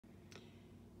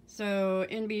So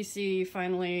NBC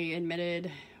finally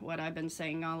admitted what I've been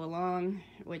saying all along,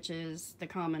 which is the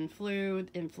common flu,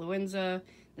 influenza,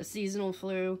 the seasonal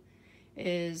flu,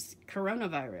 is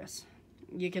coronavirus.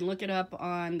 You can look it up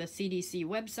on the CDC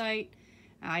website.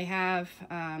 I have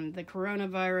the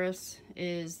coronavirus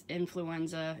is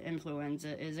influenza.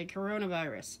 Influenza is a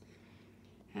coronavirus.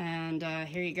 And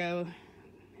here you go.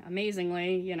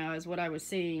 Amazingly, you know, is what I was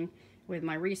seeing with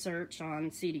my research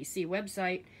on CDC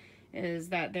website, is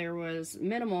that there was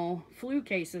minimal flu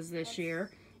cases this year,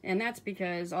 and that's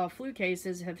because all flu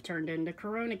cases have turned into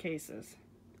corona cases.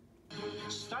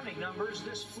 Stunning numbers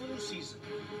this flu season.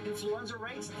 Influenza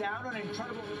rates down an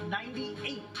incredible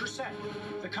 98%.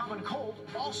 The common cold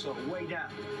also way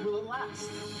down. Will it last?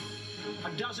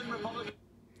 A dozen Republicans.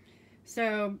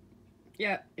 So,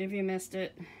 yeah, if you missed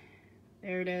it,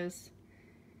 there it is.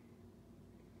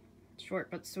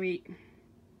 Short but sweet.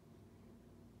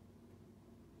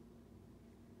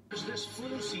 This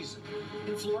flu season.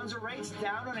 Influenza rates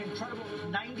down an incredible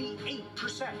 98%.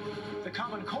 The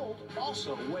common cold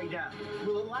also way down.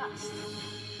 Will it last?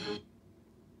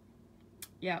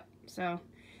 Yeah, so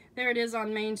there it is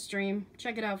on mainstream.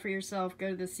 Check it out for yourself.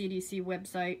 Go to the CDC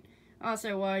website.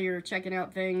 Also, while you're checking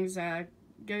out things,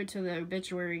 go to the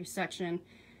obituary section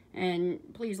and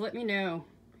please let me know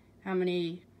how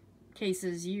many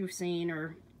cases you've seen,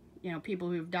 or, you know, people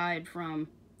who've died from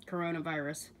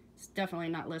coronavirus. It's definitely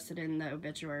not listed in the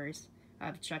obituaries.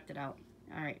 I've checked it out.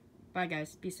 All right. Bye,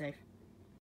 guys. Be safe.